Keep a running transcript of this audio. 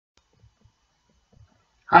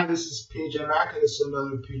Hi, this is PJ Mac, and this is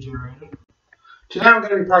another PJ reading. Today I'm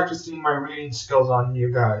going to be practicing my reading skills on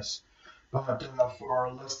you guys, but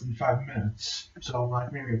for less than 5 minutes. So,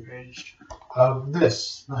 like maybe a page of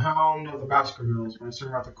this, The Hound of the Baskervilles by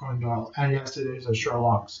Sir Arthur Conan Doyle, and yes, it is a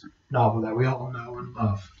Sherlock novel that we all know and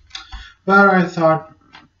love. But I thought,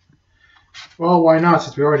 well, why not?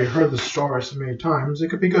 Since we already heard the story so many times, it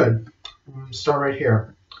could be good. We'll start right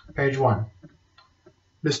here, page 1.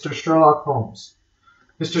 Mr. Sherlock Holmes.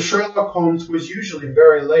 Mr. Sherlock Holmes was usually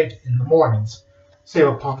very late in the mornings, save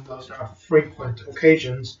upon those not frequent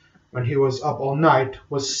occasions when he was up all night,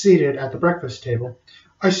 was seated at the breakfast table.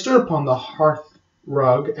 I stood upon the hearth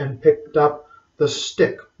rug and picked up the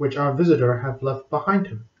stick which our visitor had left behind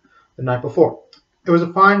him the night before. It was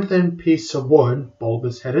a fine thin piece of wood,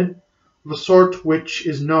 bulbous-headed, of the sort which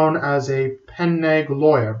is known as a pen-nag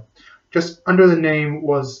lawyer. Just under the name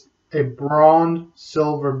was a bronze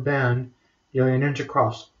silver band nearly an inch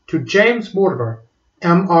across, to James Mortimer,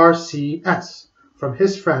 M.R.C.S., from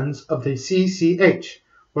his friends of the C.C.H.,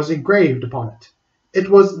 was engraved upon it. It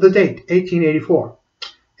was the date, 1884.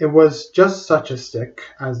 It was just such a stick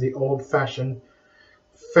as the old-fashioned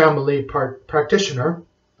family practitioner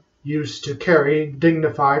used to carry,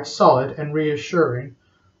 dignified, solid, and reassuring.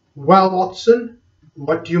 "Well, Watson,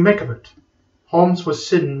 what do you make of it?" Holmes was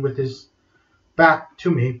sitting with his back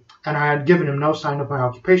to me, and I had given him no sign of my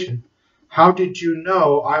occupation. How did you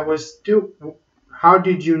know what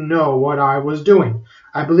I was doing?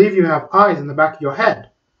 I believe you have eyes in the back of your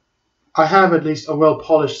head. I have at least a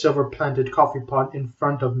well-polished silver-planted coffee-pot in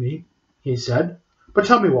front of me, he said. But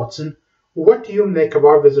tell me, Watson, what do you make of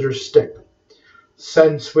our visitor's stick?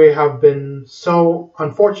 Since we have been so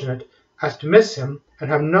unfortunate as to miss him and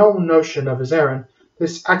have no notion of his errand,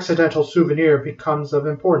 this accidental souvenir becomes of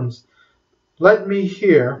importance. Let me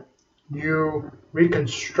hear you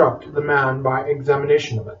reconstruct the man by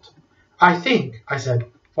examination of it. I think, I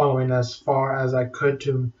said, following as far as I could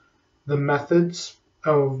to the methods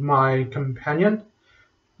of my companion,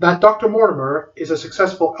 that Dr. Mortimer is a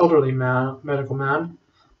successful elderly medical man,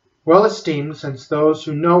 well esteemed, since those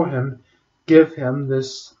who know him give him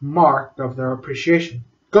this mark of their appreciation.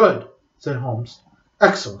 Good, said Holmes.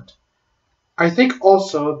 Excellent. I think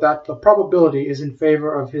also that the probability is in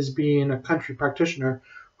favor of his being a country practitioner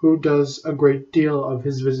who does a great deal of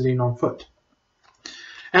his visiting on foot.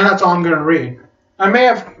 And that's all I'm going to read. I may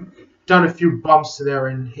have done a few bumps there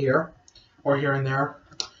and here, or here and there,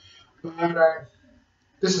 but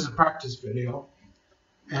this is a practice video,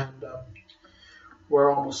 and we're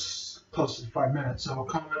almost close to 5 minutes, so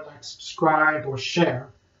comment, like, subscribe, or share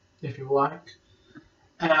if you like,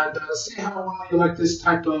 and see how well you like this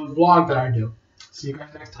type of vlog that I do. See you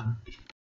guys next time.